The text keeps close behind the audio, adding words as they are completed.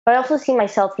But I also see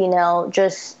myself,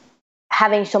 just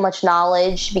having so much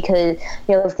knowledge because,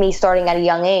 with me starting at a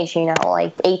young age,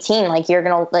 like 18, like you're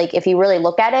going to, like, if you really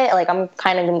look at it, like I'm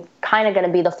kind of going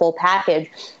to be the full package.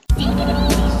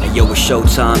 Yo, it's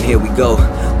showtime, here we go.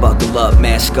 Buckle up,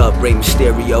 mask up, Rey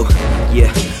Mysterio. Yeah,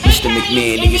 Mr.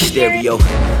 McMahon in your stereo.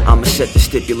 I'ma set the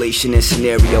stipulation and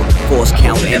scenario. Force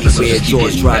count everywhere,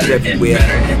 jaws drop everywhere.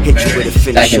 Hit you with a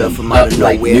finisher from out of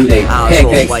nowhere. Eyes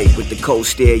all white with the cold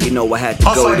stare, you know I had to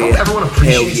go there.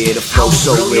 Hell yeah, the flow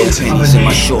so real. Pennies in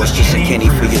my shorts, just a Kenny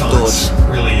for your thoughts.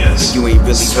 You ain't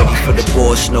really ready for the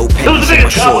boss. No pennies in my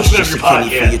shorts, just a Kenny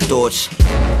for your thoughts.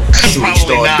 Shooting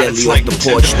star deadly off the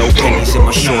porch, no pennies in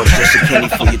my shorts, just a Kenny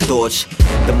for your thoughts.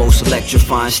 The most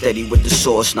electrifying, steady with the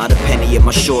sauce, not a penny in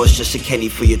my shorts, just a Kenny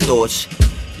for your thoughts.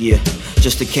 Yeah,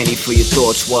 just a Kenny for your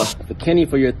thoughts. What? The Kenny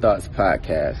for Your Thoughts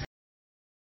podcast.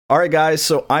 All right, guys,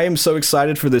 so I am so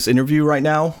excited for this interview right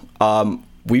now.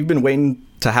 We've been waiting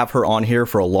to have her on here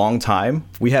for a long time.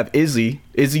 We have Izzy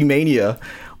Mania,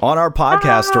 on our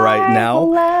podcast right now.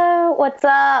 Hello, what's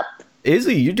up?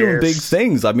 Izzy, you're doing big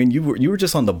things. I mean, you were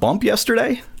just on the bump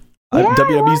yesterday. Yeah,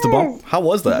 WWE's The Bump. How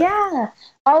was that? Yeah.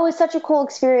 Oh, it was such a cool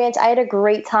experience. I had a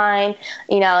great time.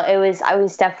 I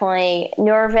was definitely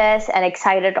nervous and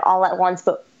excited all at once,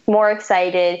 but more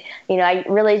excited. I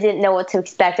really didn't know what to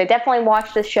expect. I definitely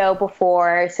watched the show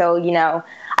before, so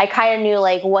I kind of knew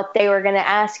like what they were going to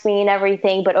ask me and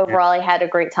everything, but overall I had a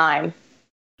great time.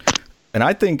 And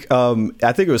I think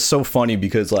it was so funny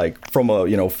because, like, from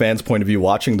a fan's point of view,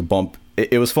 watching The Bump,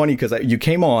 it was funny because you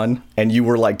came on and you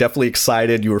were like definitely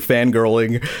excited, you were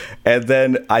fangirling, and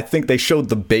then I think they showed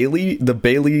the Bailey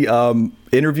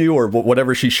interview or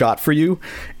whatever she shot for you,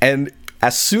 and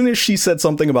as soon as she said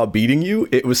something about beating you,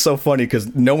 it was so funny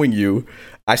because knowing you,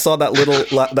 I saw that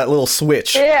little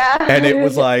switch, and it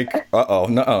was like,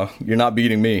 you're not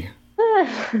beating me.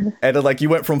 And then, like, you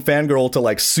went from fangirl to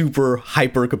like super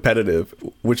hyper competitive,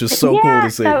 which is so cool to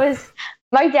see.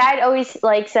 My dad always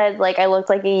like said like I looked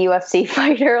like a UFC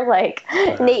fighter, like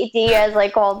Nate Diaz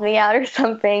like called me out or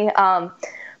something.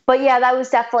 But yeah, that was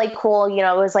definitely cool.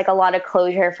 It was like a lot of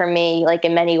closure for me, like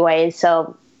in many ways.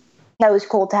 So that was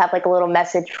cool to have like a little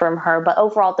message from her. But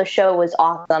overall, the show was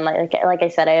awesome. Like I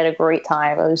said, I had a great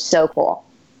time. It was so cool.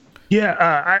 Yeah,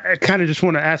 I kind of just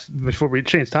want to ask before we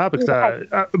change topics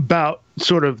about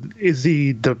sort of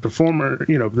Izzy, the performer,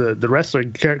 the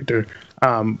wrestling character.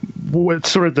 What's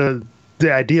sort of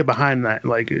the idea behind that,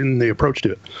 like in the approach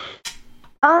to it?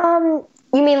 You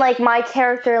mean like my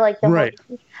character, like the right?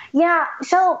 Yeah.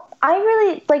 So I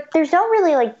really like. There's no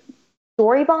really like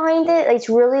story behind it. It's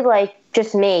really like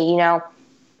just me,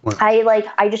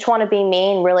 I just want to be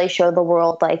me and really show the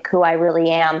world like who I really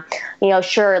am.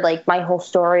 Sure, like my whole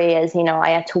story is, I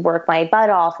had to work my butt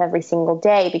off every single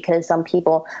day because some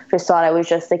people just thought I was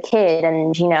just a kid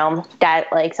and, that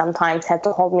like sometimes had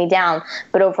to hold me down.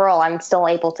 But overall, I'm still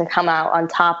able to come out on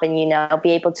top and, be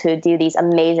able to do these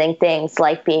amazing things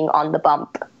like being on the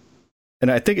bump. And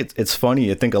I think it's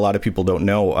funny. I think a lot of people don't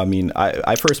know. I mean,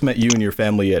 I first met you and your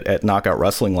family at Knockout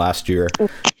Wrestling last year.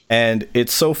 And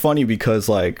it's so funny because,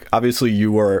 like, obviously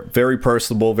you are very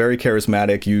personable, very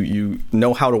charismatic. You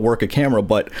know how to work a camera.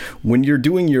 But when you're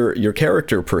doing your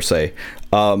character, per se,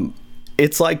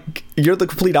 it's like you're the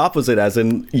complete opposite, as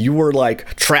in you were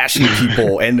like trashing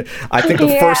people. And I think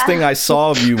the first thing I saw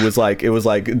of you was like, it was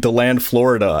like DeLand,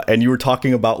 Florida. And you were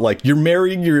talking about like you're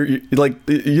marrying you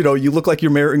look like you're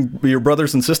marrying your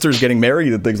brothers and sisters getting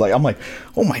married and things like. I'm like,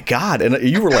 oh my God. And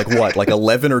you were like, what, like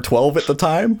 11 or 12 at the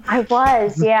time? I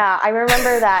was. Yeah. I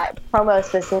remember that promo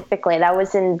specifically. That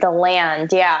was in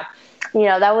DeLand. Yeah.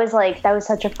 That was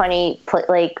such a funny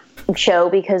show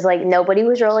because like nobody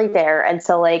was really there, and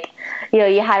so like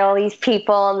you had all these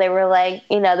people and they were like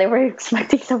they were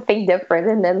expecting something different,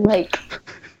 and then like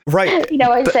right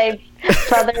I say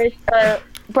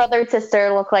brother and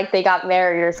sister look like they got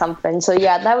married or something. So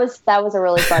yeah, that was a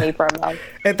really funny promo.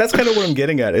 And that's kind of what I'm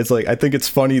getting at. It's like, I think it's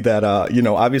funny that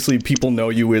obviously people know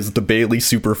you as the Bailey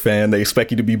super fan. They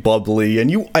expect you to be bubbly, and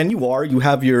you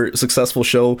have your successful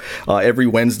show every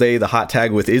Wednesday, the Hot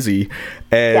Tag with Izzy,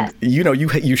 and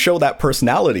yes. You show that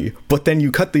personality, but then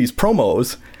you cut these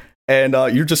promos and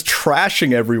you're just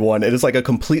trashing everyone. It is like a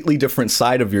completely different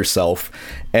side of yourself,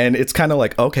 and it's kind of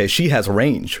like, okay, she has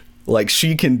range, like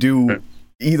she can do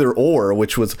either or,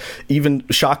 which was even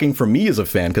shocking for me as a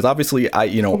fan, because obviously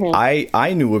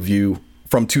I knew of you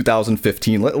from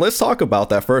 2015. Let's talk about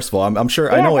that first of all. I'm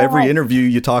sure I know every interview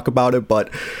you talk about it, but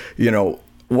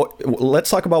let's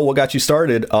talk about what got you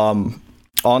started on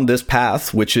this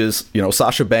path, which is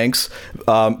Sasha Banks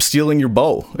stealing your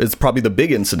bow. It's probably the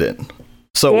big incident.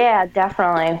 So yeah,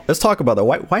 definitely. let's talk about that.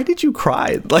 Why did you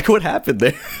cry? Like, what happened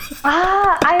there?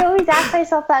 I always ask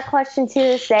myself that question to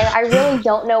this day. I really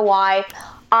don't know why.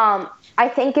 I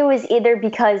think it was either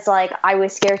because like I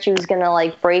was scared she was gonna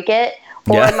like break it,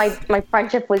 or my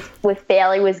friendship with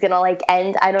Bailey was gonna like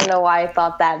end. I don't know why I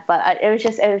thought that, but it was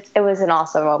just it was an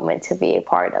awesome moment to be a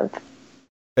part of.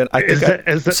 And I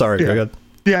think sorry, go ahead.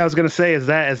 Yeah, I was gonna say, is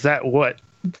that what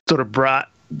sort of brought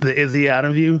the Izzy out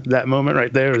of you? That moment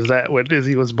right there, is that what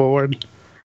Izzy was born?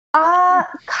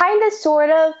 Kind of, sort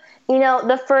of. You know,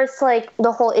 the first, like,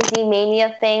 the whole Izzy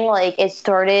Mania thing, like, it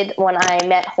started when I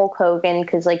met Hulk Hogan,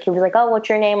 because, like, he was like, oh, what's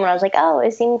your name? And I was like, oh,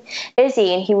 Izzy.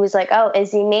 And he was like, oh,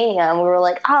 Izzy Mania. And we were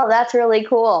like, oh, that's really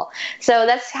cool. So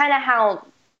that's kind of how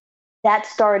that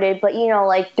started. But, you know,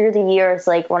 like, through the years,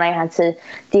 like, when I had to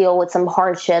deal with some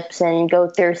hardships and go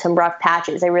through some rough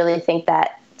patches, I really think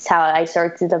that's how I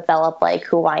started to develop, like,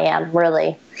 who I am,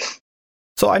 really.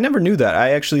 So I never knew that.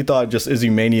 I actually thought just Izzy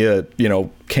Mania, you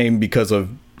know, came because of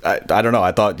I don't know.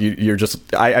 I thought you're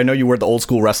just. I know you wear the old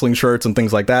school wrestling shirts and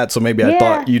things like that. So maybe I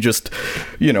thought you just,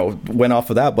 you know, went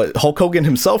off of that. But Hulk Hogan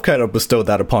himself kind of bestowed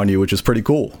that upon you, which is pretty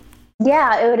cool.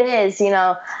 Yeah, it is. You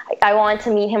know, I wanted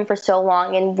to meet him for so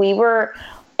long, and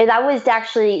that was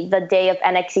actually the day of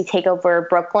NXT Takeover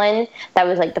Brooklyn. That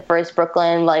was like the first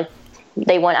Brooklyn, like,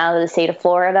 they went out of the state of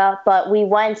Florida, but we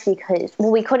went because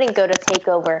we couldn't go to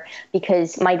Takeover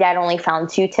because my dad only found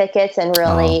 2 tickets, and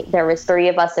really there was 3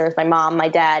 of us. There was my mom, my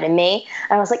dad, and me.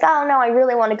 And I was like, oh no, I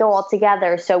really want to go all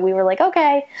together. So we were like,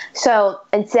 okay. So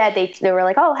instead they were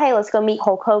like, oh hey, let's go meet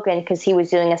Hulk Hogan, because he was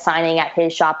doing a signing at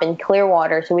his shop in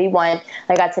Clearwater. So we went.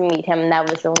 I got to meet him, and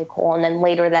that was really cool. And then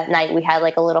later that night we had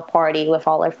like a little party with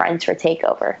all our friends for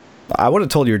Takeover. I would have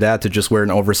told your dad to just wear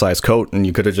an oversized coat, and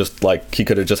you could have just, like, he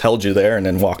could have just held you there and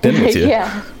then walked in with you.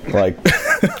 Yeah. Like,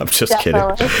 I'm just kidding.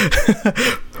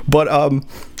 But,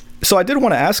 so I did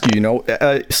want to ask you, you know,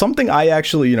 something I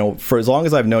actually, you know, for as long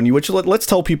as I've known you, which let's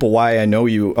tell people why I know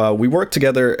you. We worked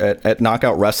together at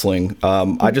Knockout Wrestling.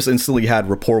 I just instantly had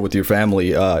rapport with your family.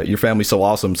 Your family's so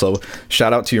awesome. So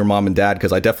shout out to your mom and dad,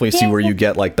 because I definitely see where you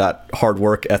get, like, that hard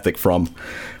work ethic from.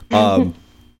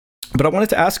 But I wanted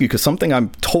to ask you, because something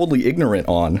I'm totally ignorant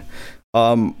on,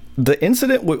 the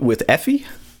incident with Effie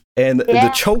and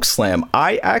the choke slam,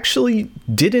 I actually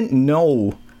didn't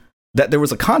know that there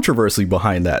was a controversy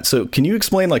behind that. So can you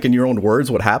explain, like, in your own words,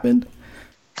 what happened?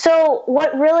 So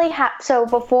what really happened, so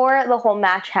before the whole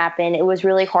match happened, it was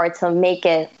really hard to make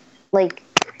it, like,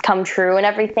 come true and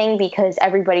everything, because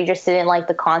everybody just didn't like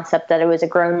the concept that it was a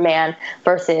grown man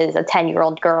versus a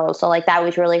 10-year-old girl. So like that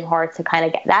was really hard to kind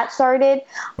of get that started.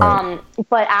 Right.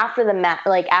 But after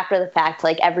after the fact,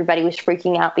 like, everybody was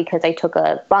freaking out because I took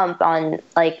a bump on,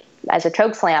 like, as a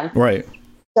choke slam. Right.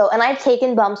 So, and I've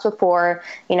taken bumps before,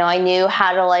 you know, I knew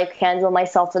how to, like, handle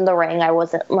myself in the ring.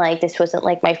 This wasn't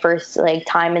like my first, like,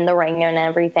 time in the ring and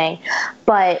everything.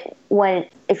 But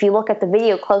if you look at the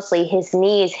video closely, his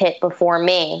knees hit before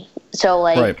me. So,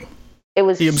 like, it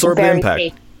was, he absorbed the impact.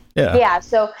 Safe. Yeah.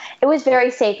 So it was very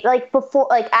safe. Like, before,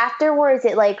 like, afterwards,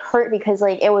 it, like, hurt because,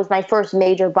 like, it was my first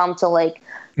major bump. So, like,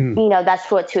 you know, that's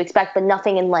what to expect, but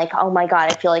nothing in, like, oh my God,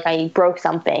 I feel like I broke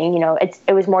something. You know,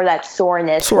 it was more that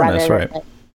soreness. Right.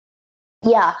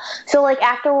 Yeah. So, like,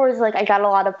 afterwards, like, I got a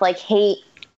lot of, like, hate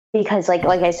because, like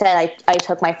I said, I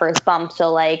took my first bump.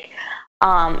 So, like,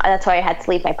 that's why I had to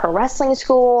leave my pro wrestling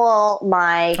school,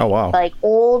 my, like,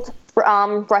 old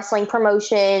wrestling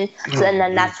promotion. So, and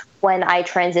then that's when I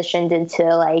transitioned into,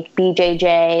 like,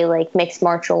 BJJ, like, mixed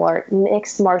martial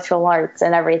arts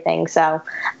and everything. So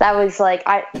that was, like,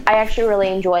 I actually really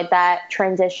enjoyed that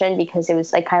transition because it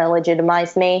was, like, kind of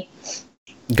legitimized me.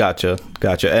 Gotcha.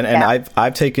 And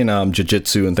I've taken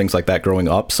jiu-jitsu and things like that growing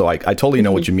up, so I totally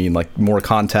know what you mean, like, more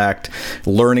contact,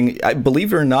 learning. I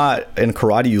believe it or not, in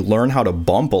karate you learn how to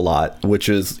bump a lot, which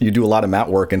is, you do a lot of mat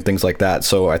work and things like that,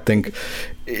 so I think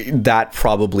that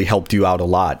probably helped you out a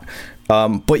lot.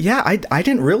 But yeah, I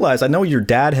didn't realize, I know your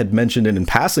dad had mentioned it in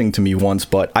passing to me once,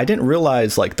 but I didn't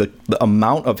realize, like, the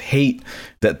amount of hate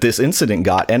that this incident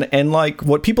got. And like,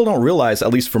 what people don't realize,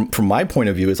 at least from my point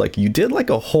of view, is, like, you did, like,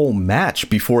 a whole match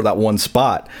before that one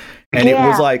spot. And it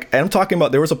was like, and I'm talking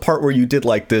about, there was a part where you did,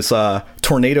 like, this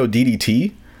tornado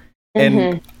DDT.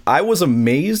 And I was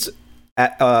amazed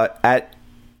at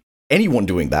anyone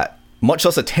doing that, much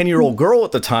less a 10-year-old girl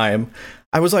at the time.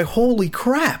 I was like, holy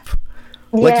crap.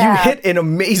 Like, you hit an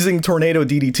amazing tornado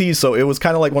DDT, so it was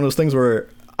kind of like one of those things where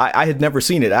I had never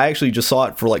seen it. I actually just saw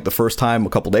it for, like, the first time a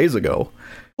couple days ago.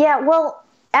 Yeah, well,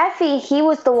 Effie, he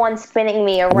was the one spinning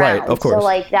me around. Right, of course. So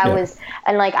like that was,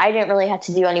 and like I didn't really have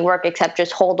to do any work except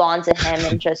just hold on to him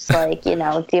and just like, you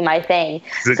know, do my thing.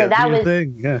 So that was,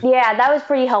 yeah, that was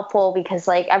pretty helpful because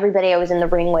like everybody I was in the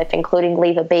ring with, including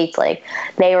Leva Bates, like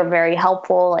they were very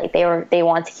helpful. Like they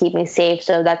wanted to keep me safe.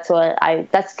 So that's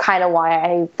kind of why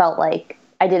I felt like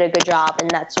I did a good job. And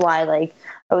that's why like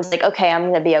I was like, okay, I'm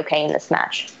going to be okay in this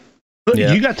match.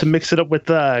 Yeah. You got to mix it up with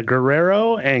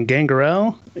Guerrero and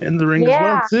Gangrel in the ring as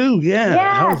well too.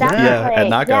 Yeah, at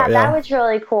Knockout. That was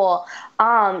really cool.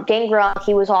 Gangrel,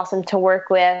 he was awesome to work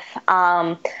with.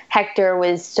 Hector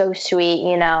was so sweet,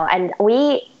 you know, and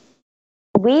we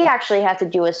actually had to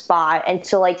do a spot, and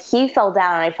so like he fell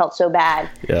down, and I felt so bad.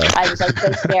 Yeah. I was like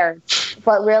so scared,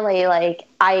 but really like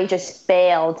I just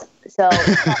failed. So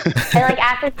and like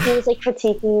after he was like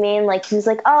critiquing me, and like he was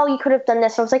like, "Oh, you could have done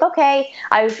this." So I was like, "Okay."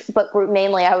 But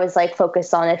mainly I was like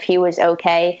focused on if he was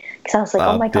okay, because I was like,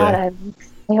 "Oh my god, I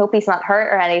hope he's not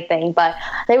hurt or anything." But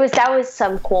that was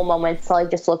some cool moments to like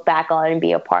just look back on and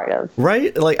be a part of.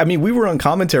 Right? Like I mean, we were on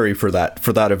commentary for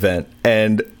that event,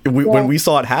 and when we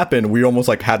saw it happen, we almost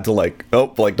like had to like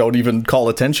don't even call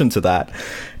attention to that.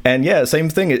 And yeah, same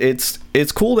thing.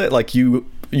 It's cool that like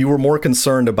you were more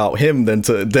concerned about him than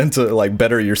to like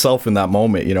better yourself in that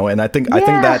moment, you know. And I think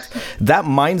that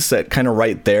mindset kind of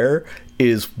right there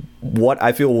is what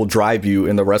I feel will drive you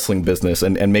in the wrestling business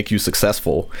and make you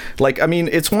successful. Like, I mean,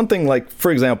 it's one thing, like, for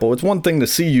example, it's one thing to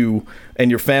see you and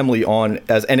your family on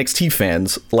as NXT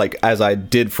fans, like as I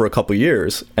did for a couple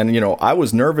years. And, you know, I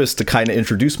was nervous to kind of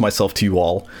introduce myself to you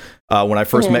all when I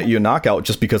first met you in Knockout,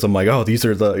 just because I'm like, oh, this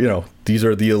is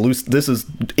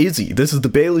Izzy, this is the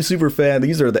Bayley super fan,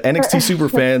 these are the NXT super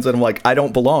fans, and I'm like, I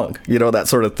don't belong, you know, that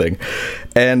sort of thing.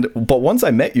 But once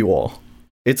I met you all,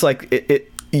 it's like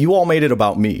you all made it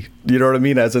about me, you know what I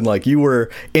mean? As in like you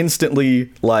were instantly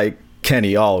like,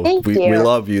 Kenny, we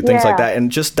love you, things like that.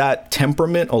 And just that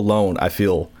temperament alone, I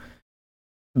feel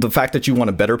the fact that you want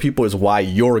to better people is why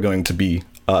you're going to be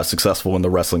successful in the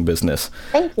wrestling business.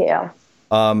 Thank you.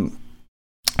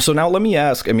 So now let me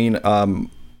ask, I mean,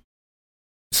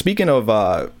 speaking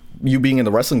of you being in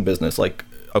the wrestling business, like,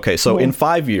 okay, so in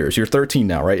 5 years, you're 13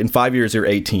 now, right? In 5 years, you're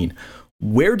 18.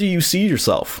 Where do you see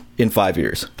yourself in 5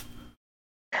 years?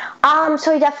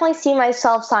 So I definitely see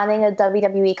myself signing a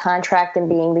WWE contract and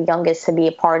being the youngest to be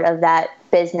a part of that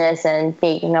business and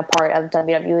being a part of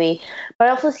WWE. But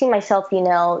I also see myself, you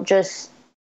know, just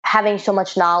having so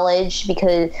much knowledge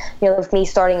because, you know, with me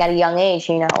starting at a young age,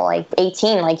 you know, like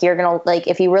 18, like you're going to, like,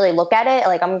 if you really look at it,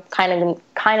 like I'm kind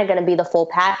of going to be the full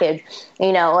package,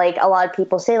 you know, like a lot of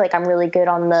people say, like, I'm really good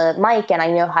on the mic and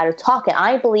I know how to talk. And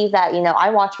I believe that, you know,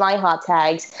 I watch my hot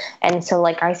tags. And so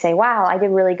like, I say, wow, I did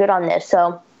really good on this.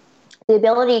 So the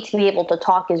ability to be able to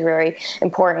talk is very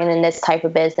important in this type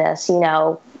of business, you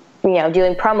know,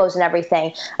 doing promos and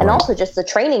everything. And also just the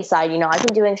training side, you know, I've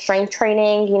been doing strength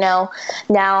training, you know,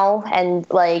 now, and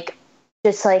like,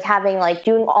 just like having like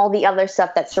doing all the other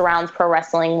stuff that surrounds pro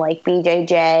wrestling, like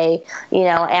BJJ, you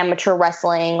know, amateur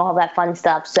wrestling, all that fun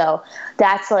stuff. So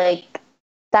that's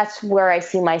where I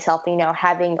see myself, you know,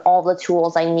 having all the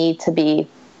tools I need to be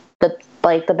the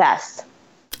best.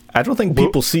 I don't think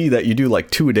people see that you do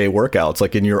like 2-a-day workouts,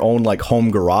 like in your own like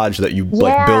home garage that you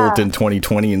like built in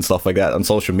 2020 and stuff like that on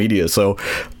social media. So,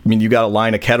 I mean, you got a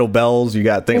line of kettlebells, you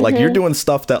got things like you're doing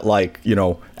stuff that like, you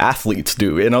know, athletes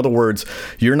do. In other words,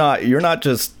 you're not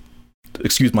just,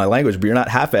 excuse my language, but you're not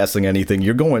half-assing anything.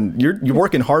 You're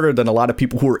working harder than a lot of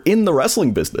people who are in the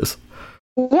wrestling business.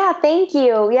 Yeah, thank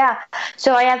you. Yeah.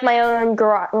 So I have my own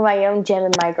gym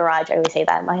in my garage. I always say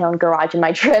that, my own garage in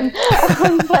my gym.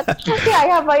 But yeah, I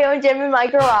have my own gym in my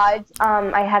garage.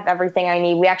 I have everything I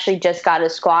need. We actually just got a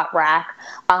squat rack,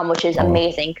 which is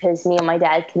amazing because me and my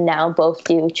dad can now both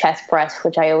do chest press,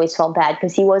 which I always felt bad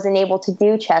because he wasn't able to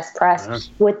do chest press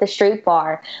with the street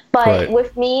bar. But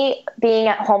with me being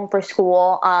at home for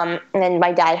school, and then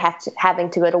my dad having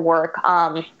to go to work,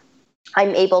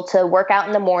 I'm able to work out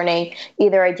in the morning.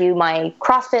 Either I do my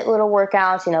CrossFit little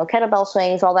workouts, you know, kettlebell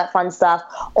swings, all that fun stuff,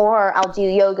 or I'll do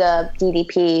yoga,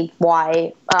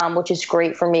 DDPY, which is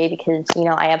great for me because, you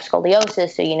know, I have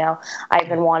scoliosis. So, you know, I've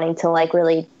been wanting to like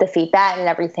really defeat that and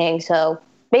everything. So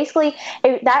basically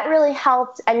that really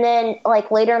helped. And then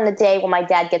like later in the day when my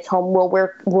dad gets home, we'll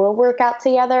work out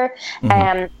together.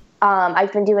 And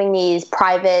I've been doing these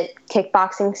private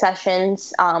kickboxing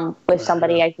sessions with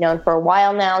somebody I've known for a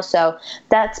while now. So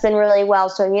that's been really well.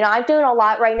 So, you know, I'm doing a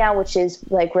lot right now, which is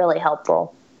like really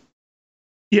helpful.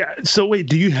 Yeah. So wait,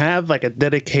 do you have like a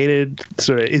dedicated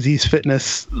sort of Izzy's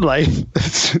Fitness Life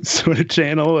sort of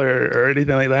channel or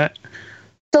anything like that?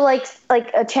 So like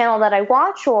a channel that I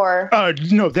watch, or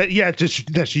no,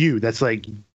 that's you. That's like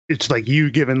it's like you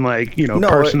giving like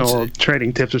personal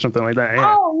training tips or something like that.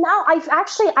 Yeah. Oh no,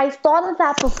 I've thought of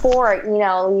that before.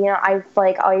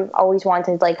 I've always wanted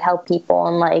to like help people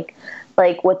and like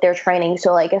with their training.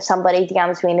 So like if somebody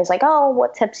DMs me and is like, oh,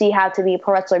 what tips do you have to be a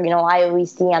pro wrestler? I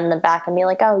always DM them back and be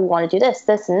like, oh, you want to do this,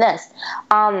 this, and this.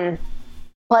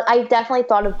 But I've definitely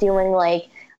thought of doing like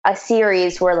a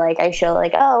series where like I show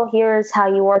like, oh, here's how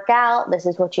you work out. This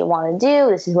is what you want to do.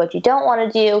 This is what you don't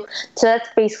want to do. So that's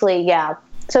basically, yeah.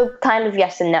 So kind of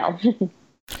yes and no.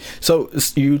 So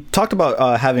you talked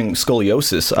about having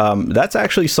scoliosis. That's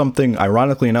actually something,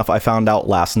 ironically enough, I found out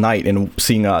last night and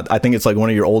seeing, I think it's like one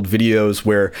of your old videos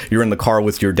where you're in the car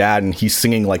with your dad and he's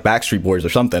singing like Backstreet Boys or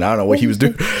something. I don't know what he was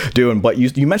doing, but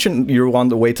you mentioned you were on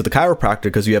the way to the chiropractor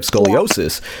because you have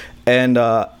scoliosis. Yeah.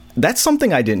 And that's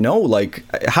something I didn't know. Like,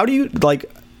 how do you,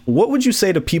 like, what would you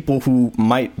say to people who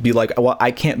might be like, well,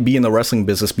 I can't be in the wrestling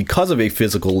business because of a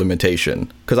physical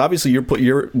limitation? Because obviously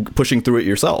you're pushing through it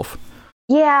yourself.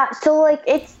 Yeah, so like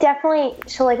it's definitely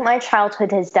my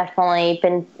childhood has definitely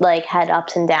been like had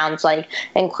ups and downs, like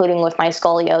including with my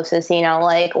scoliosis.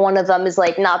 Like one of them is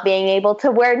like not being able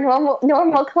to wear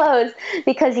normal clothes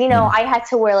because I had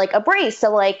to wear like a brace,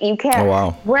 so like you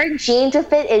can't wear jeans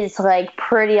with it is like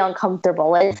pretty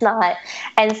uncomfortable. It's not,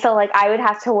 and so like I would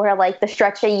have to wear like the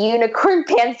stretchy unicorn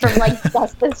pants from like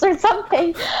Justice or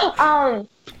something.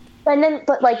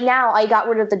 But like now I got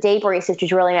rid of the day brace, which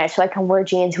is really nice, so I can wear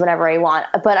jeans whenever I want.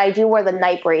 But I do wear the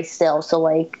night brace still, so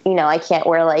like I can't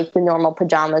wear like the normal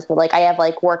pajamas, but like I have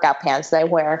like workout pants that I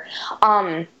wear.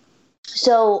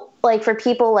 So like for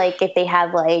people like if they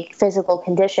have like physical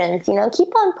conditions,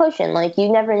 keep on pushing. Like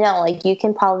you never know, like you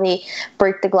can probably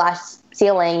break the glass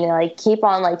ceiling. Like keep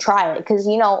on, like try it, because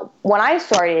when I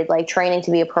started like training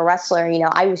to be a pro wrestler,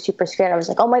 I was super scared. I was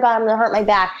like, oh my god, I'm gonna hurt my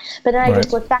back. But then I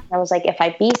just looked back and I was like, if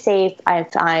I be safe,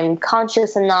 if I'm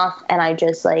conscious enough, and I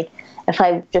just like if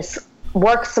I just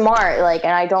work smart, like,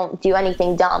 and I don't do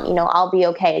anything dumb, I'll be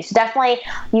okay. So definitely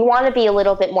you want to be a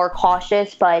little bit more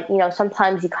cautious, but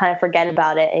sometimes you kind of forget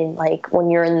about it, and like when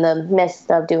you're in the midst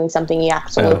of doing something you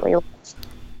absolutely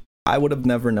I would have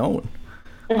never known.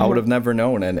 I would have never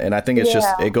known. And I think it's just,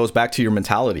 it goes back to your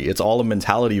mentality. It's all a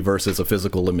mentality versus a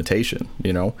physical limitation,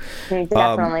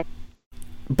 Definitely.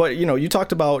 But, you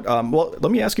talked about, well, let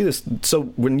me ask you this. So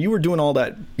when you were doing all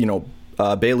that,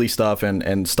 Bailey stuff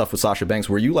and stuff with Sasha Banks,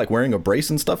 were you like wearing a brace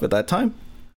and stuff at that time?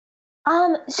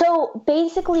 So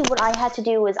basically what I had to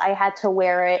do was I had to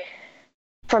wear it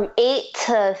from 8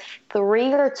 to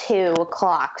 3 or 2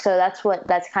 o'clock. So that's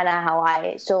kind of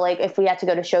how so like if we had to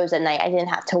go to shows at night, I didn't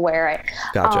have to wear it.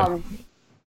 Gotcha.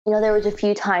 There was a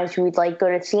few times we'd like go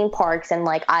to theme parks and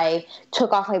like I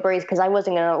took off my brace because I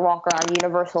wasn't going to walk around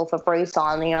Universal with a brace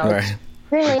on, It's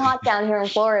really hot down here in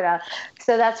Florida.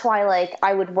 So that's why like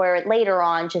I would wear it later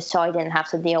on just so I didn't have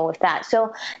to deal with that.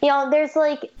 So, there's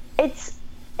like,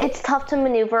 it's tough to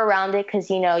maneuver around it because,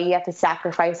 you have to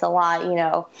sacrifice a lot,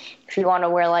 if you want to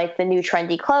wear like the new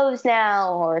trendy clothes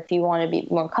now, or if you want to be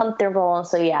more comfortable.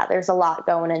 So yeah, there's a lot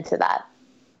going into that.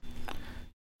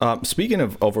 Speaking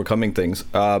of overcoming things,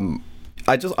 I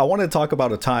want to talk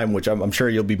about a time, which I'm sure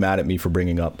you'll be mad at me for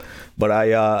bringing up, but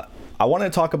I want to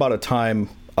talk about a time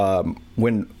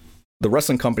when the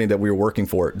wrestling company that we were working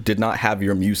for did not have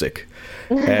your music,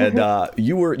 and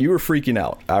you were freaking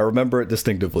out. I remember it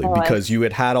distinctively because you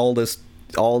had all this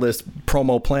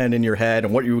promo plan in your head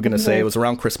and what you were going to say. It was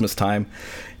around Christmas time,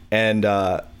 and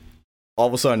all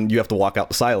of a sudden you have to walk out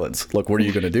the silence. Look, what are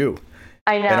you going to do?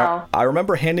 I know. And I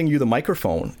remember handing you the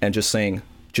microphone and just saying,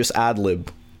 just ad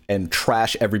lib and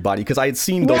trash everybody, because I had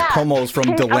seen those promos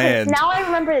from Deland. Okay, now I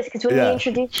remember this because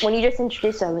when you just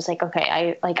introduced it, I was like,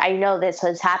 okay, I know this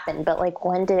has happened, but like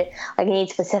when did it? Like I need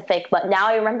specific. But now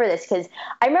I remember this because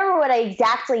I remember what I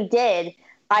exactly did.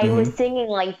 I was singing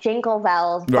like Jingle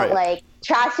Bells, but like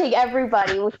trashing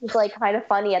everybody, which was like kind of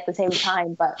funny at the same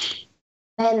time. But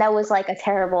man, that was like a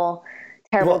terrible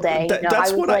day.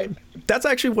 That's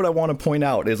actually what I want to point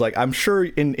out is like I'm sure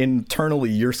internally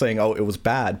you're saying, oh, it was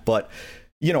bad, but.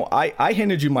 I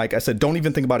handed you Mike. I said, don't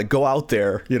even think about it. Go out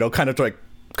there, kind of like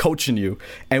coaching you.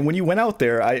 And when you went out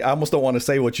there, I almost don't want to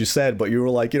say what you said, but you were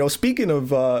like, speaking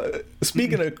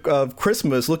of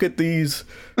Christmas, look at these.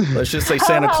 Let's just say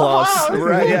Santa Claus.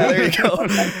 Right? Yeah, there you go.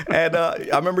 And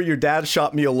I remember your dad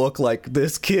shot me a look like,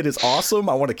 this kid is awesome.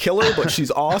 I want to kill her, but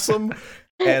she's awesome.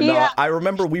 And I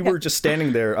remember we were just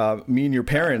standing there, me and your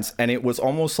parents, and it was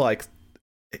almost like,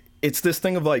 it's this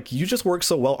thing of like, you just work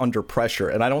so well under pressure.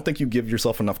 And I don't think you give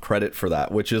yourself enough credit for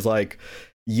that, which is like,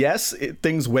 yes,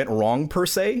 things went wrong per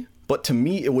se, but to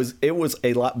me it was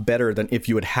a lot better than if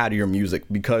you had your music,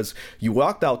 because you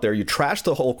walked out there, you trashed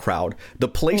the whole crowd, the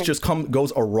place just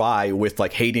goes awry with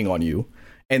like hating on you,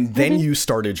 and then you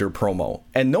started your promo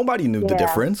and nobody knew the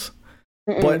difference.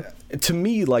 But to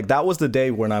me, like, that was the day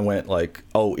when I went like,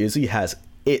 oh, Izzy has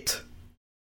it.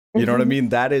 You know what I mean?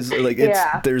 That is like,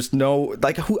 there's no,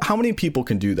 like, how many people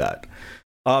can do that?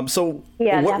 So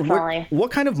definitely.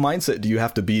 What kind of mindset do you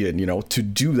have to be in, you know, to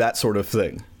do that sort of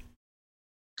thing?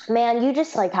 Man, you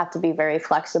just like have to be very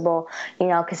flexible, you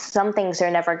know, because some things are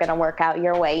never going to work out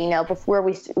your way. You know, before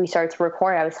we started to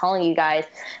record, I was telling you guys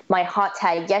my hot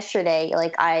tag yesterday.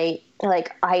 I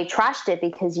trashed it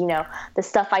because, you know, the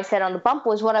stuff I said on the bump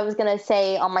was what I was going to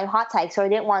say on my hot tag. So I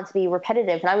didn't want it to be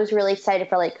repetitive. And I was really excited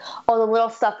for like all the little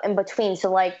stuff in between.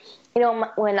 So like, you know,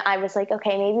 when I was like,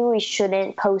 okay, maybe we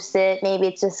shouldn't post it. Maybe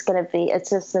it's just going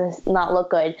to not look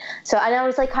good. So, and I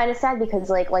was like kind of sad because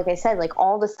like I said, like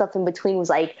all the stuff in between was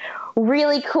like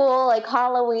really cool, like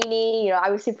Halloween-y, you know, I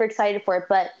was super excited for it.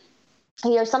 But,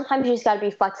 you know, sometimes you just got to be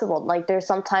flexible. Like there's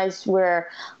sometimes where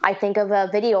I think of a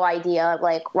video idea,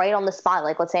 like right on the spot.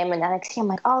 Like let's say I'm in NXT, I'm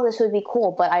like, oh, this would be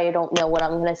cool, but I don't know what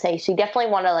I'm going to say. So you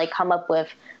definitely want to like come up with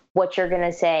what you're going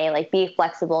to say, like be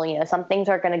flexible. You know, some things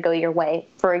are going to go your way.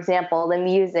 For example, the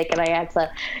music, and I had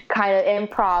to kind of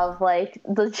improv like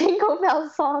the Jingle Bell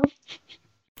song.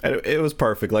 It was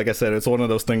perfect. Like I said, it's one of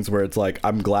those things where it's like,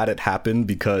 I'm glad it happened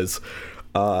because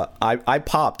I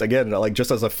popped again, like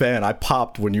just as a fan, I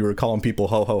popped when you were calling people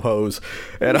ho ho ho's,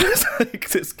 and I was like,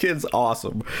 this kid's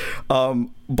awesome.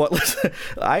 But listen,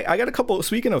 I got a couple,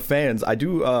 speaking of fans, I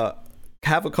do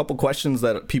have a couple questions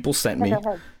that people sent me.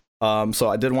 So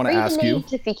I did want to ask you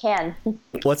if you can.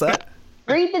 What's that?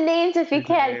 Read the names if you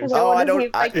can.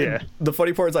 The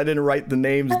funny part is I didn't write the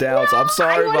names down, so I'm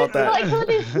sorry about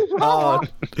that.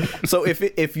 So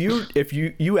if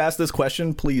you ask this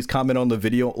question, please comment on the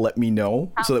video, let me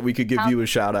know so that we could give you a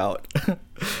shout out.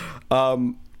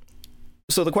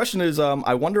 So the question is,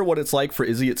 I wonder what it's like for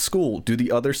Izzy at school. Do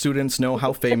the other students know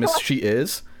how famous she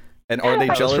is? And are they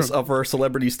jealous of her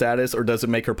celebrity status, or does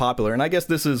it make her popular? And I guess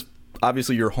this is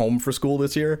obviously you're home for school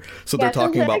this year, so they're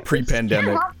talking about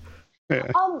pre-pandemic.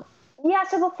 Yeah,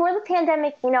 so before the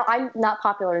pandemic, you know, I'm not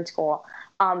popular in school.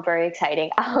 Very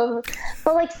exciting.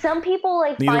 But like some people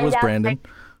like neither find was out, Brandon.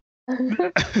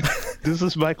 Like, This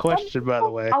is my question, by the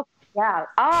way. Oh, yeah.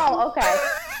 Oh, okay.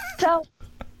 So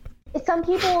some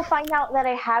people will find out that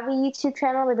I have a YouTube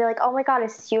channel. They'll be like, oh my God,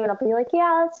 it's you. And I'll be like,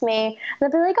 yeah, that's me.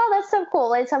 And they'll be like, oh, that's so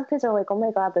cool. And some kids are like, oh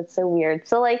my God, that's so weird.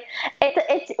 So like,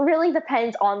 it really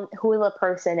depends on who the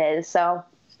person is. So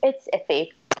it's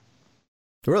iffy.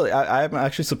 Really? I'm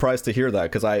actually surprised to hear that,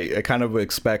 because I kind of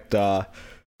expect that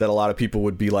a lot of people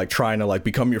would be like trying to like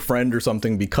become your friend or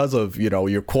something because of, you know,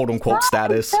 your quote unquote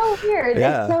status. It's so weird.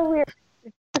 Yeah. It's so weird.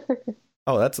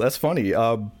 Oh, that's funny.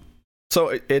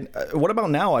 So what about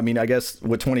now? I mean, I guess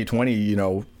with 2020, you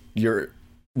know,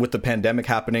 with the pandemic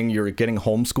happening, you're getting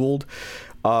homeschooled.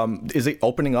 Is it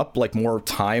opening up like more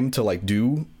time to like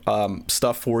do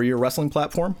stuff for your wrestling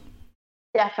platform?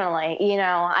 Definitely. You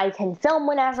know, I can film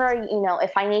whenever, you know,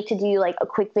 if I need to do like a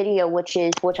quick video, which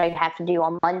I have to do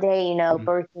on Monday, you know,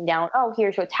 breaking down, oh,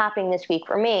 here's what's happening this week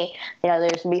for me. You know,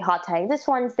 there's going to be hot tag this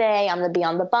Wednesday. I'm going to be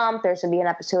on the bump. There's going to be an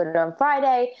episode on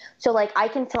Friday. So like I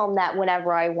can film that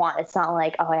whenever I want. It's not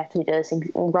like, oh, I have to do this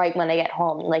right when I get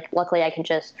home. Like luckily I can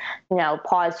just, you know,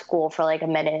 pause school for like a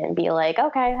minute and be like,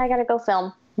 okay, I got to go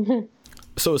film.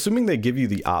 So assuming they give you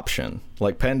the option,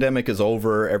 like pandemic is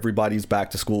over, everybody's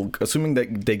back to school, assuming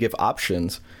that they give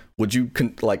options, would you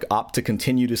like opt to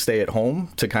continue to stay at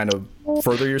home to kind of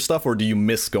further your stuff, or do you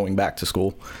miss going back to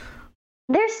school?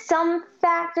 There's some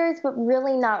factors, but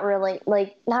really not really.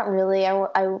 Like, not really. I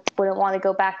wouldn't want to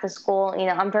go back to school. You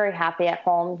know, I'm very happy at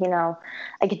home. You know,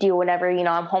 I could do whatever. You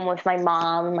know, I'm home with my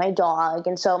mom and my dog.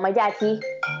 And so my dad,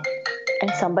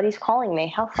 and somebody's calling me.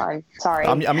 How fun. Sorry.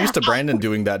 I'm used to Brandon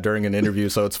doing that during an interview,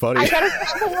 so it's funny.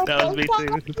 That was me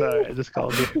too. Sorry, I just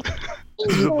called you.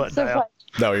 So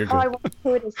no, you're good. I want to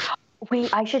do it.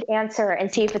 Wait, I should answer and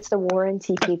see if it's the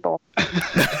warranty people.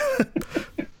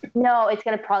 No, it's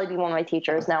going to probably be one of my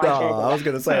teachers. No, I was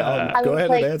going to say, go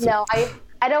ahead and answer. No,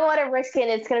 I don't want to risk it.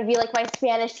 It's going to be like my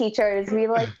Spanish teachers. Be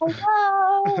like,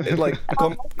 hello. It's like,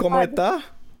 ¿Cómo está?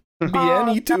 Bien,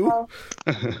 ¿y tú?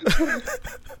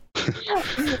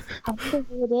 How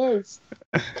who it is?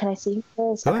 Can I see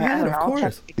who it is? Go ahead, of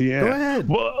course. Yeah. Go ahead.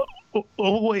 Well,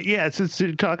 wait, yeah, since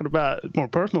you're talking about more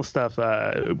personal stuff,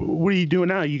 what are you doing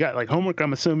now? You got like homework,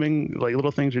 I'm assuming, like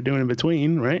little things you're doing in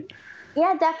between, right?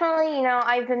 Yeah, definitely.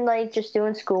 I've been like just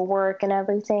doing schoolwork and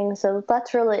everything, so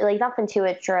that's really like nothing too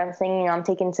interesting. I'm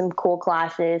taking some cool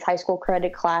classes, high school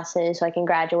credit classes, so I can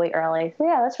graduate early. So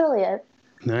yeah, that's really it.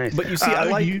 Nice. But you see, I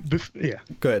like. Yeah.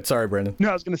 Go ahead. Sorry, Brandon. No,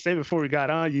 I was going to say before we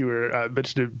got on, you were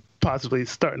mentioned possibly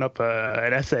starting up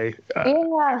an essay.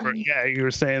 Yeah. You were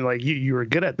saying like you were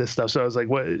good at this stuff. So I was like,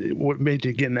 what made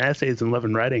you get into essays and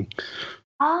loving writing?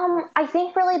 I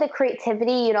think really the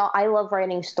creativity, I love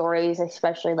writing stories,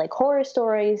 especially like horror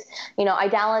stories. I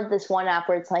downloaded this one app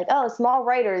where it's like, oh, small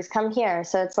writers, come here.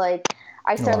 So it's like,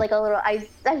 I started like I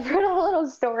wrote a little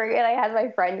story and I had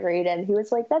my friend read it and he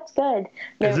was like, that's good.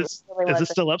 Is it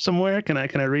still up somewhere? Can I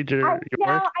read your work?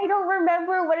 I don't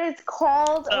remember what it's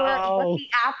called or what the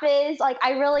app is. Like,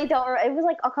 I really don't. It was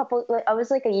like I was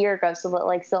like a year ago, so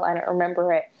like still I don't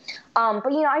remember it. But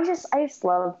I just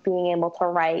love being able to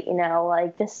write.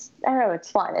 Like this, I don't know.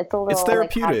 It's fun. It's a little. It's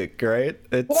therapeutic, right?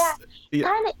 Yeah,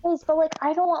 kind of is. But like,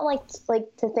 I don't want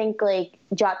like to think like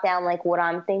jot down like what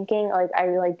I'm thinking. Like I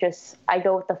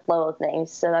go with the flow of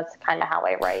things. So that's kind of how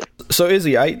I write. So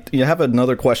Izzy, you have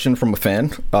another question from a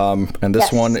fan, and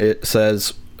this one it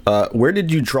says. Where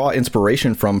did you draw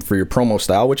inspiration from for your promo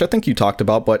style, which I think you talked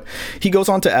about, but he goes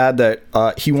on to add that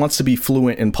he wants to be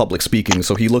fluent in public speaking.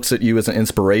 So he looks at you as an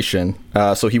inspiration.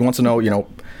 So he wants to know,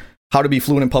 how to be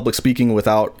fluent in public speaking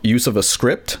without use of a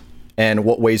script and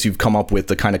what ways you've come up with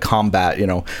to kind of combat,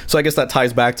 So I guess that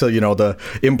ties back to, the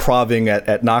improving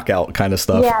at Knockout kind of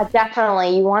stuff. Yeah,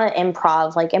 definitely. You want to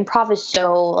improv. Like improv is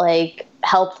so like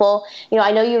helpful.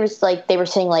 I know you were like, they were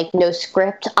saying like no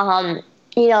script.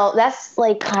 That's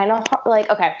like kind of like,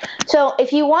 okay. So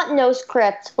if you want no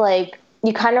script, like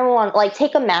you kind of want like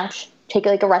take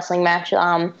like a wrestling match,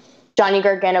 Johnny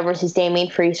Gargano versus Damian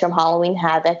Priest from Halloween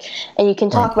Havoc, and you can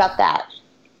talk about that.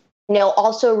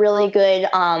 Also really good,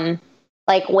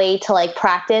 like way to like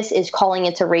practice is calling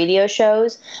into radio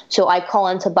shows. So I call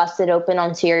into Busted Open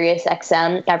on Sirius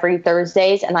XM every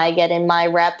Thursdays and I get in my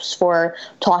reps for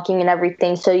talking and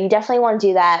everything. So you definitely want to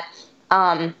do that.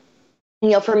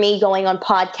 For me, going on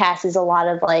podcasts is a lot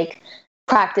of like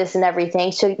practice and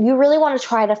everything. So you really want to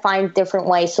try to find different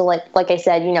ways. So like I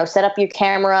said, set up your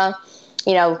camera,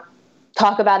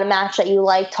 talk about a match that you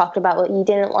like, talk about what you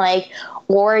didn't like,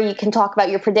 or you can talk about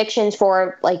your predictions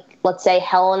for like, let's say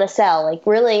Hell in a Cell, like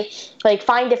really like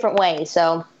find different ways.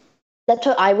 So that's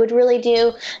what I would really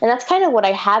do. And that's kind of what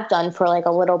I have done for like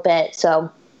a little bit. So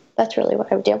that's really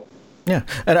what I would do. Yeah.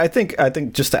 And I think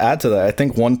just to add to that, I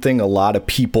think one thing a lot of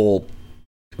people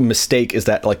mistake is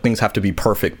that like things have to be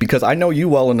perfect, because I know you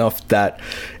well enough that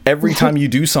every time you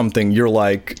do something you're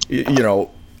like,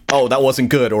 oh, that wasn't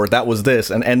good, or that was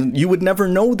this, and you would never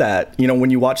know that when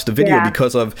you watch the video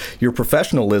because of your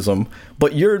professionalism.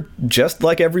 But you're just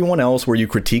like everyone else where you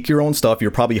critique your own stuff.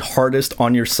 You're probably hardest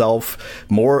on yourself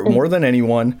more than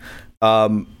anyone,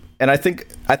 and I think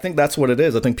that's what it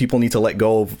is. I think people need to let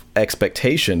go of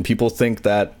expectation. People think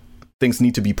that things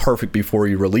need to be perfect before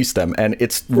you release them, and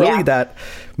it's really that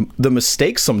the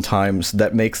mistakes sometimes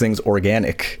that make things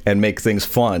organic and make things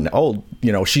fun. Oh,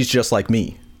 she's just like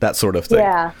me, that sort of thing.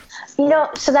 Yeah.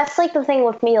 So that's like the thing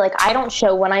with me, like I don't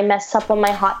show when I mess up on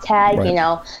my hot tag,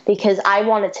 because I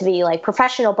want it to be like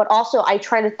professional, but also I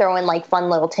try to throw in like fun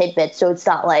little tidbits. So it's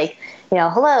not like,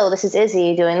 hello, this is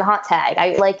Izzy doing the hot tag.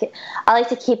 I like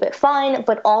to keep it fun,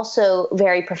 but also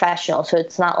very professional. So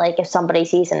it's not like if somebody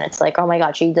sees it, it's like, oh my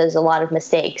God, she does a lot of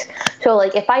mistakes. So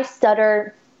like if I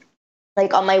stutter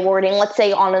like on my wording, let's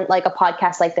say on like a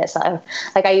podcast like this, I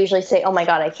usually say, oh my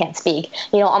God, I can't speak.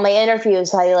 On my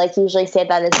interviews, I like usually say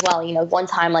that as well. One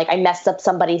time like I messed up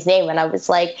somebody's name and I was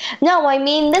like, no, I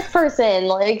mean this person,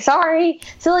 like, sorry.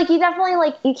 So like you definitely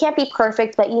like, you can't be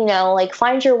perfect, but like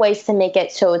find your ways to make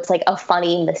it so it's like a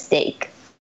funny mistake.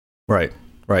 Right.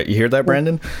 You hear that,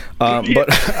 Brandon? But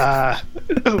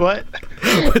what?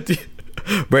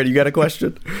 Brandon, you got a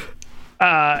question?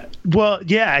 Well,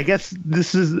 yeah, I guess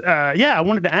this is, I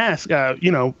wanted to ask,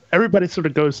 everybody sort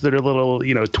of goes through their little,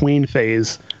 tween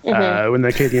phase, when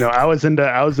they're kids. I was into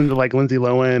like Lindsay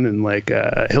Lohan and like,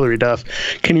 Hilary Duff.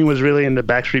 Kenny was really into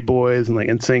Backstreet Boys and like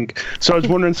NSYNC. So I was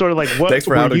wondering sort of like, what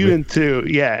were you into?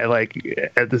 Yeah.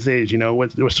 Like at this age,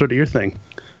 what's sort of your thing?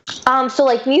 So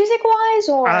like music wise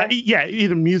or? Yeah,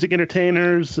 either music,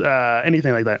 entertainers,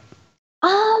 anything like that.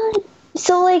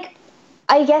 So like,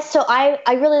 I guess, so I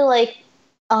really like,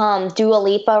 Dua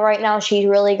Lipa right now. She's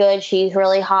really good. She's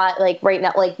really hot. Like right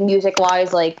now, like music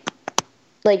wise, like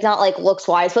not like looks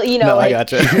wise, but no, like, I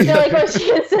gotcha. Like what she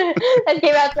is, that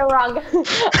came out so wrong.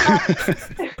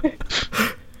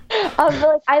 But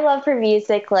like I love her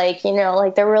music. Like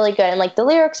like they're really good and like the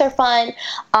lyrics are fun.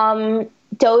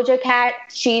 Doja Cat,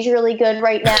 she's really good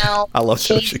right now. I love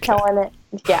she's Doja Cat. killing it.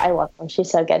 Yeah, I love her. She's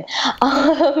so good.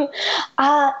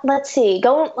 Let's see.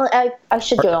 I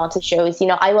should go on to shows.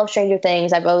 I love Stranger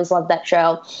Things. I've always loved that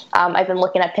show. I've been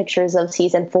looking at pictures of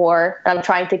season 4. And I'm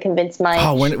trying to convince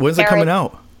my when's it coming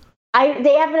out?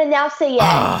 They haven't announced it yet.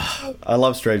 I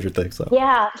love Stranger Things though.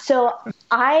 Yeah, so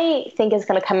I think it's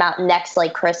gonna come out next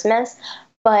Christmas.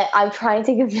 But I'm trying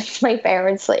to convince my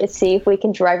parents to see if we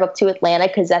can drive up to Atlanta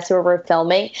because that's where we're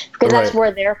filming. Because that's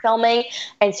where they're filming.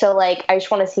 And so, I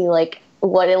just want to see,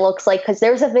 what it looks like. Because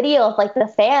there's a video of, the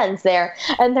fans there.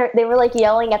 And they were,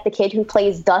 yelling at the kid who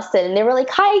plays Dustin. And they were like,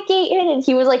 "Hi, Gaten." And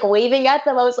he was, waving at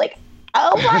them. I was like,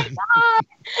 oh, my God.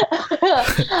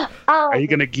 Are you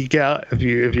going to geek out if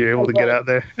you're able to get out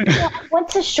there? Yeah, I went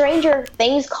to Stranger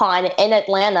Things Con in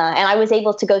Atlanta, and I was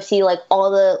able to go see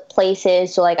all the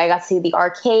places. So I got to see the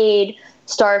arcade,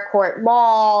 Starcourt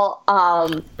Mall.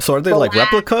 So are they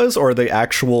replicas, or are they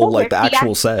actual the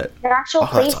actual set? They're actual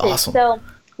places. That's awesome. So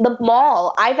the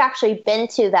mall, I've actually been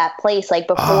to that place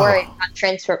before it got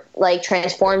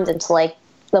transformed into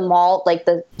the mall,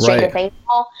 the Stranger Things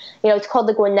Mall. It's called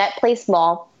the Gwinnett Place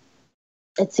Mall.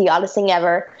 It's the oddest thing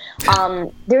ever.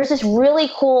 There's this really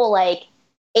cool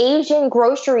Asian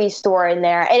grocery store in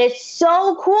there, and it's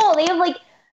so cool. They have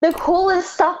the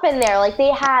coolest stuff in there.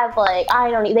 They have they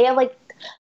have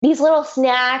these little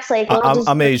snacks.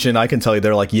 I'm Asian. I can tell you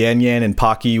they're Yan Yan and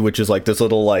Pocky, which is this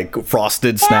little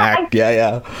frosted snack.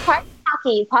 Yeah.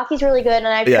 Pocky's really good, and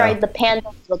I've tried the panda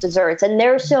desserts, and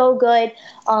they're so good.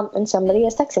 And somebody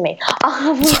is texting me.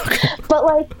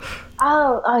 But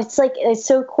it's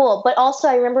so cool. But also,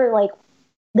 I remember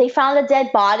they found a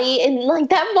dead body in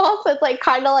that mall, so it's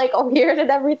kind of weird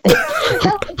and everything.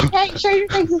 Yeah, Stranger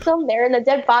Things is still there, and the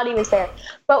dead body was there.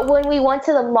 But when we went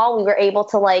to the mall, we were able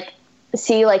to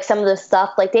see some of the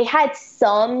stuff. They had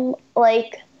some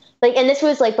and this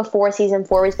was before season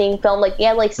 4 was being filmed. They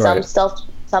had some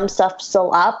stuff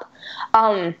still up.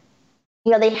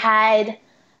 They had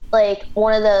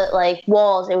one of the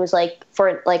walls. It was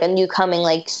for a new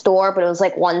coming store, but it was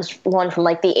one from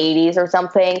the 80s or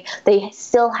something. They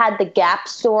still had the Gap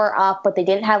store up, but they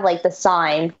didn't have the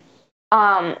sign.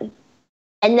 And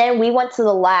then we went to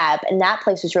the lab, and that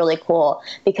place was really cool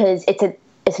because it's an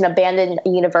abandoned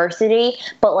university,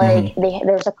 but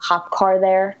there's a cop car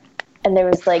there. And there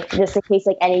was just in case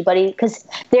anybody, because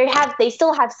they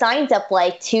still have signs up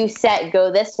to set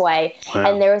go this way. Wow.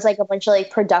 And there was a bunch of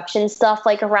production stuff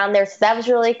around there, so that was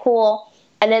really cool.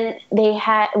 And then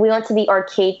we went to the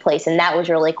arcade place, and that was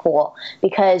really cool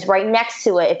because right next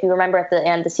to it, if you remember at the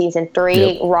end of season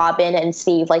 3, Robin and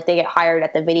Steve they get hired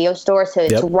at the video store, so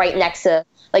it's right next to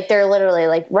they're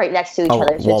literally right next to each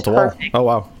other. So wall to wall. Oh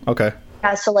wow, okay.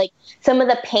 Yeah, so some of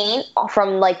the paint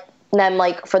from them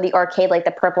for the arcade,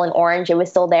 the purple and orange, it was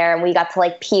still there, and we got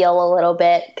to peel a little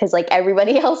bit because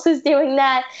everybody else was doing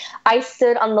that. I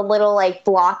stood on the little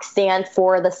block stand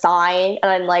for the sign,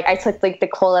 and I took the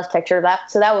coolest picture of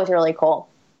that, so that was really cool.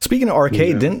 Speaking of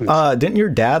arcade, didn't your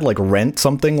dad rent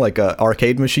something a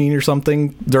arcade machine or something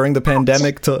during the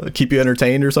pandemic to keep you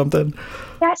entertained or something?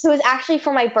 Yeah, so it was actually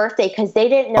for my birthday because they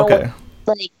didn't know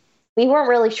what we weren't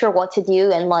really sure what to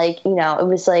do, and it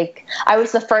was I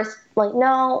was the first.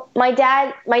 No, my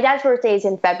dad's birthday is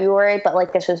in February,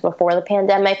 but this was before the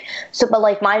pandemic. So,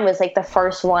 but mine was the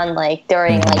first one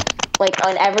during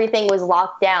when everything was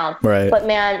locked down. Right. But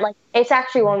man, it's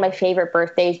actually one of my favorite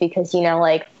birthdays because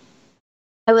it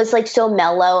was so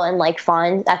mellow and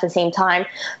fun at the same time.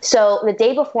 So the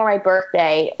day before my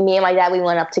birthday, me and my dad, we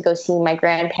went up to go see my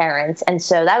grandparents, and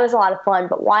so that was a lot of fun.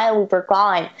 But while we were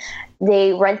gone,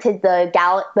 they rented the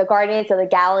Guardians of the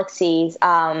Galaxy's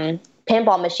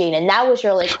pinball machine, and that was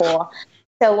really cool.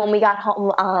 So when we got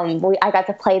home, I got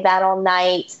to play that all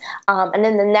night, and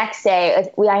then the next day,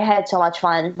 I had so much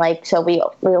fun. So we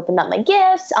opened up my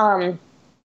gifts.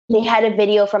 They had a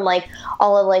video from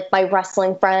all of my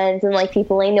wrestling friends and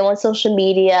people I know on social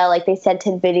media. They sent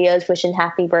in videos wishing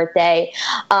happy birthday.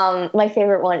 My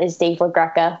favorite one is Dave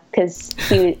LaGreca because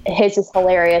his is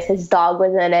hilarious. His dog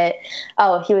was in it.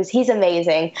 Oh, he's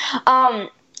amazing. And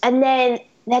then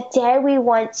that day we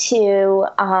went to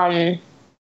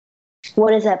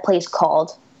what is that place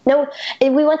called? No,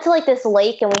 we went to this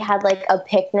lake and we had a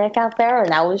picnic out there,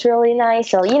 and that was really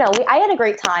nice. So I had a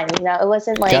great time. It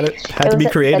wasn't had to be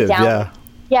creative. Yeah,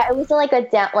 it wasn't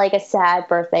a sad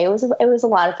birthday. It was a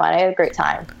lot of fun. I had a great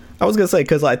time. I was gonna say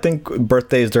because I think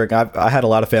birthdays I had a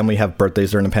lot of family have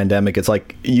birthdays during the pandemic. It's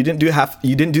you didn't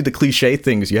do the cliche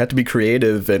things. You had to be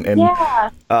creative and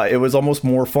it was almost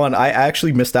more fun. I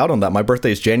actually missed out on that. My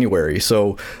birthday is January,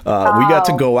 so we got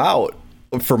to go out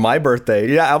For my birthday,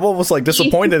 yeah, I'm almost like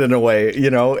disappointed in a way, you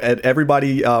know. And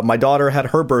everybody, my daughter had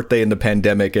her birthday in the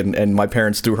pandemic, and my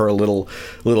parents threw her a little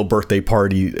birthday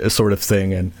party sort of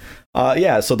thing. And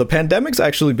yeah, so the pandemic's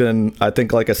actually been, I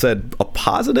think, like I said, a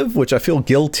positive, which I feel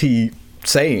guilty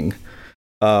saying.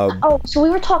 So we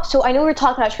were talking. So I know we were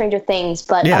talking about Stranger Things,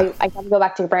 but yeah. I got to go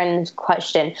back to Brandon's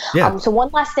question. Yeah. So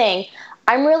one last thing.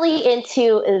 I'm really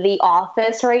into The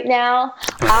Office right now.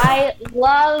 I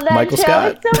love that Michael show.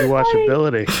 Scott. It's so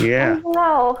Rewatchability, yeah.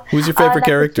 Wow. Who's your favorite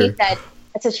character? That's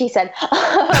what she said.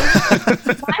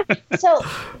 So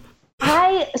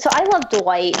I love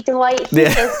Dwight.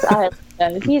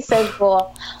 He's so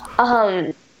cool.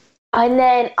 And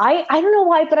then I don't know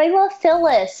why, but I love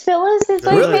Phyllis. Phyllis is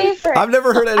my favorite. I've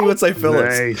never heard anyone say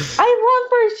Phyllis. Nice. I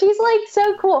love her. She's like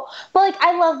so cool. But like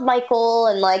I love Michael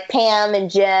and like Pam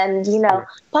and Jen, you know.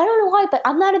 But I don't know why, but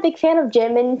I'm not a big fan of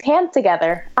Jim and Pam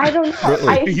together. I don't know.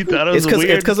 Really? You thought it was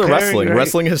It's because of wrestling. Right?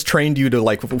 Wrestling has trained you to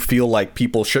like feel like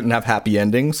people shouldn't have happy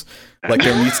endings. Like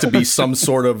there needs to be some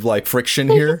sort of like friction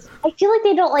here. I feel like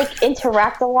they don't like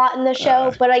interact a lot in the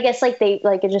show, but I guess like they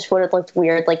like it just would have looked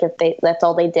weird like if that's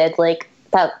all they did, like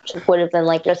that would have been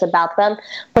like just about them.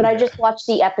 But I just watched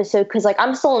the episode because like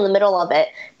I'm still in the middle of it,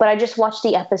 but I just watched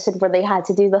the episode where they had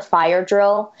to do the fire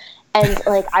drill, and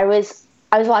like I was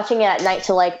watching it at night,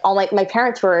 so like all my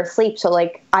parents were asleep, so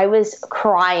like I was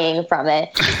crying from it.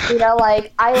 You know,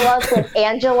 like I loved like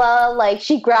Angela, like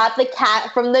she grabbed the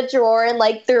cat from the drawer and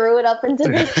like threw it up into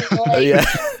the ceiling. Yeah.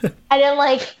 And then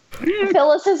like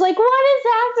Phyllis is like, what is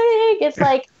happening? It's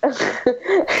like,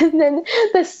 and then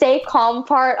the stay calm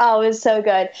part, oh, it was so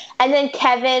good. And then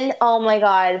Kevin, oh my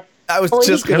God. I was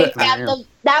just that gonna.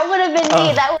 That would have been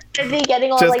me. That would have been me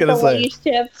getting all like the Lay's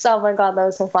chips. Oh my God, that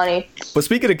was so funny. But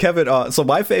speaking of Kevin, so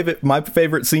my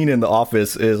favorite scene in The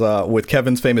Office is with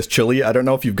Kevin's famous chili. I don't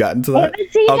know if you've gotten to that. I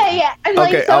haven't seen that yet. I'm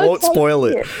like, so I won't spoil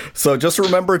it. So just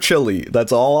remember chili.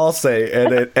 That's all I'll say.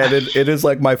 And it is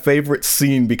like my favorite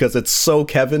scene because it's so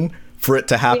Kevin for it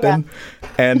to happen,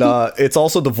 and it's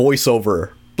also the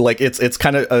voiceover. Like it's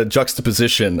kind of a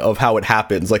juxtaposition of how it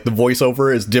happens. Like the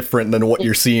voiceover is different than what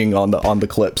you're seeing on the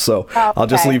clip. So I'll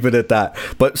just leave it at that.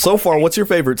 But so far, what's your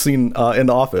favorite scene in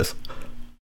The Office?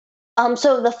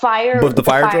 So the fire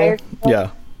drill? Yeah.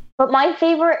 But my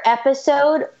favorite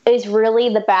episode is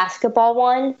really the basketball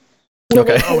one.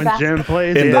 Okay. When Jim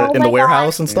plays in the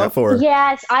warehouse and stuff, or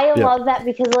yes, I love that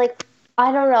because like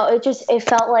I don't know, it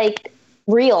felt like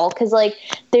real because like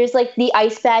there's like the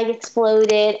ice bag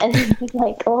exploded and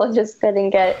like just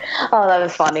couldn't get it. Oh, that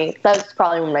was funny. That was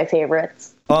probably one of my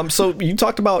favorites. So you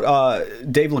talked about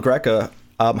Dave LaGreca.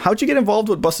 How'd you get involved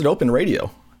with Busted Open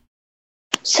Radio?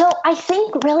 So I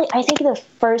think the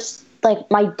first, like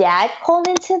my dad called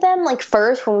into them like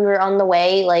first when we were on the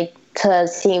way like to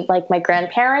see like my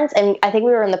grandparents, and I think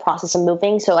we were in the process of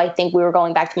moving, so I think we were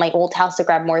going back to my old house to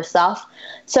grab more stuff.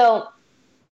 So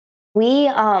so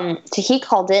he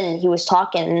called in and he was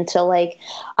talking, and so like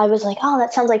I was like, oh,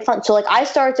 that sounds like fun. So like I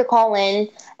started to call in,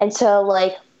 and so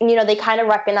like, you know, they kind of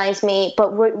recognized me,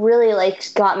 but what really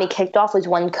like got me kicked off was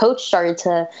when Coach started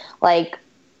to like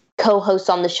co-host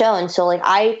on the show. And so like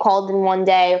I called in one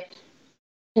day,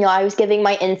 you know, I was giving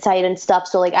my insight and stuff.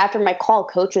 So like after my call,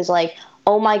 Coach was like,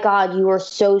 oh my God, you are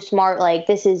so smart. Like,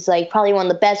 this is like probably one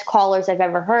of the best callers I've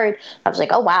ever heard. I was like,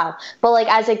 oh, wow. But like,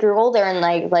 as I grew older and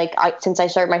since I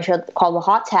started my show called The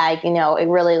Hot Tag, you know, it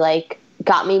really like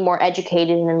got me more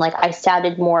educated and like I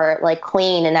sounded more like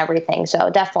clean and everything.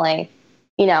 So definitely,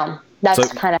 you know,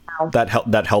 that's kind of how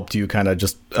that helped you kind of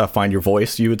just find your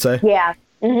voice, you would say? Yeah.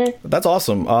 Mm-hmm. That's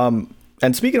awesome.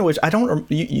 And speaking of which,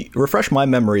 you refresh my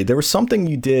memory. There was something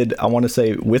you did, I want to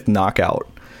say, with Knockout,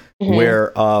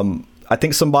 where I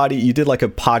think you did like a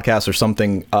podcast or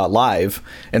something live,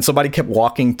 and somebody kept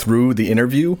walking through the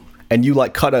interview, and you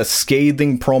like cut a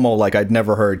scathing promo like I'd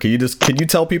never heard. Can you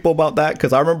tell people about that?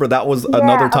 Because I remember that was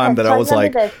another time that I was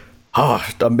like,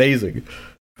 amazing.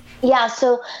 Yeah,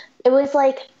 so it was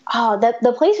like,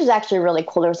 the place was actually really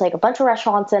cool. There was like a bunch of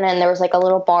restaurants in it, and there was like a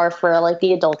little bar for like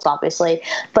the adults, obviously.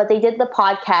 But they did the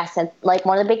podcast at like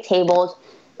one of the big tables.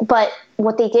 But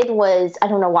what they did was, I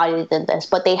don't know why they did this,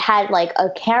 but they had like a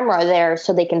camera there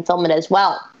so they can film it as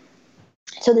well.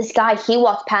 So this guy, he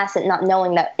walked past it not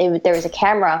knowing that there was a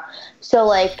camera. So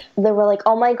like they were like,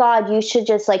 oh my God, you should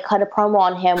just like cut a promo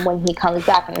on him when he comes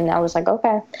back. And I was like,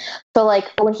 okay. So like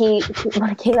when he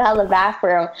came out of the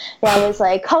bathroom, I was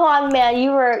like, come on, man,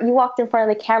 you walked in front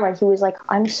of the camera. And he was like,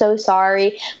 I'm so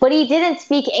sorry. But he didn't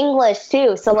speak English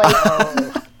too. So like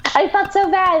I felt so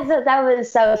bad. So that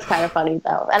was kind of funny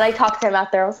though. And I talked to him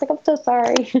out there. I was like, I'm so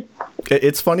sorry.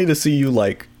 It's funny to see you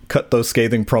like cut those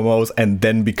scathing promos and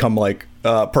then become like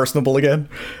personable again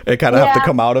and kind of have to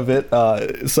come out of it.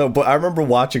 But I remember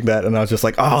watching that and I was just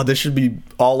like, oh, this should be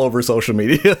all over social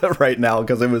media right now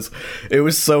because it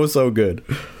was so good.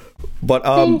 But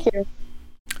Thank you.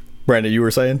 Brandon, you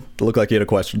were saying? It looked like you had a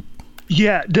question.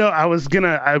 Yeah, no, I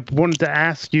wanted to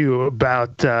ask you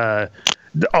about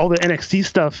all the NXT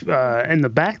stuff in the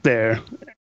back there.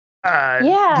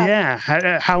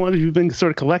 How long have you been sort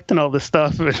of collecting all this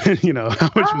stuff? And, how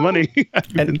much money?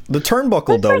 And the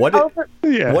turnbuckle, though,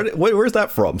 where's that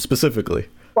from specifically?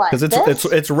 Because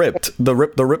it's ripped. The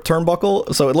ripped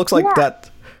turnbuckle. So it looks like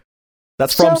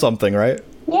that's from something, right?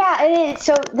 Yeah, it is.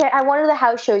 So at one of the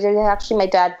house shows, it was actually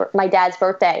my dad's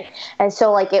birthday, and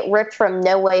so like it ripped from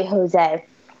No Way Jose,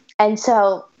 and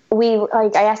so I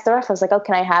asked the ref, I was like, oh,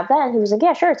 can I have that? And he was like,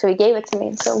 yeah, sure. So he gave it to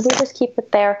me. So we just keep it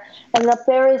there. And up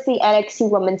there is the NXT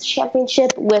Women's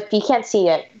Championship with, you can't see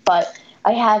it, but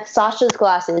I have Sasha's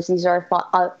glasses. These are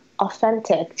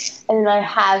authentic. And then I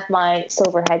have my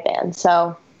silver headband.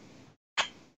 So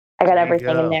I got everything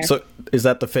in there. So is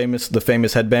that the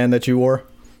famous headband that you wore?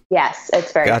 Yes,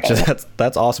 it's very Gotcha.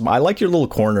 That's awesome. I like your little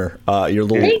corner, your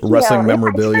little wrestling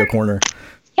memorabilia corner.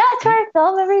 Yeah, it's where I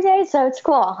film every day. So it's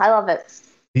cool. I love it.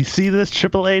 You see this,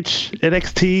 Triple H,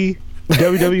 NXT,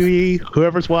 WWE,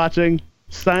 whoever's watching,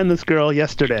 sign this girl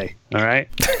yesterday, all right?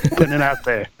 Putting it out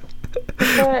there.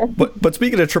 But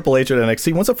speaking of Triple H at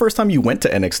NXT, when's the first time you went to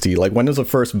NXT? Like, when is the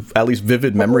first, at least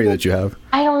vivid memory that you have?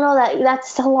 I don't know.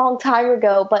 That's a long time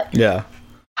ago, but... Yeah.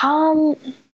 That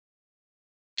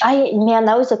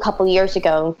was a couple years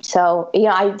ago. So,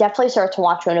 I definitely started to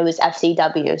watch when it was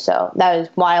FCW, so that was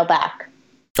a while back.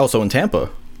 Oh, so in Tampa?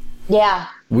 Yeah.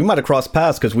 We might have crossed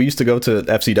paths because we used to go to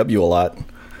FCW a lot,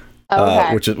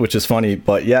 which is funny.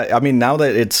 But yeah, I mean, now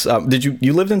that it's, did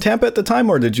you lived in Tampa at the time,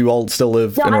 or did you all still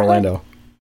live in Orlando?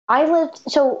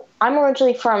 So I'm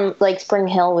originally from like Spring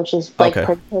Hill, which is like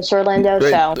close to Orlando.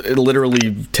 So literally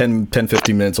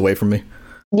 10-15 minutes away from me.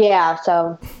 Yeah,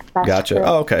 so that's gotcha. true.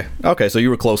 Oh, okay. So you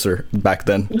were closer back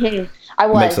then. Mm-hmm. I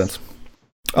was. Makes sense.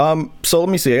 So let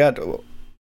me see. I got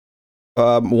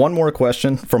one more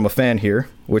question from a fan here,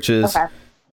 which is,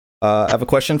 I have a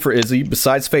question for Izzy.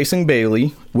 Besides facing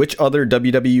Bayley, which other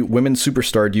WWE women's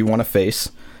superstar do you want to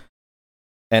face?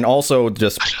 And also,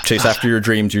 just chase after your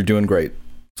dreams. You're doing great.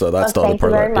 So that's the other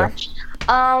part of that. Thank you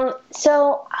very much.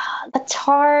 So that's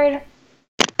hard.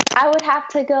 I would have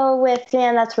to go with,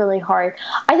 that's really hard.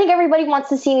 I think everybody wants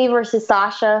to see me versus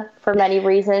Sasha for many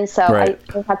reasons, so I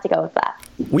would have to go with that.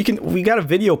 We got a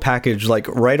video package like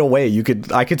right away.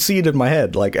 I could see it in my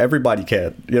head, like everybody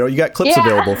can. You got clips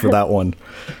available for that one.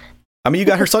 I mean, you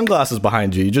got her sunglasses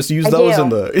behind you. You just use those in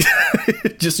the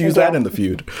that in the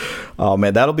feud. Oh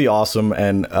man, that'll be awesome.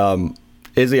 And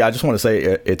Izzy, I just want to say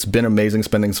it's been amazing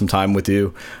spending some time with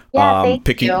you.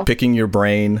 Picking your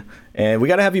brain. And we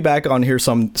got to have you back on here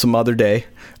some other day.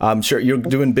 I'm sure you're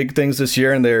doing big things this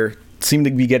year, and they seem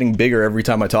to be getting bigger every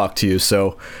time I talk to you.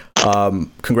 So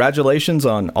congratulations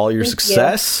on all your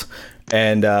success.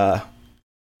 And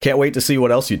can't wait to see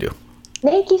what else you do.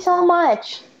 Thank you so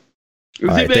much.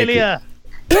 Right, Yeah.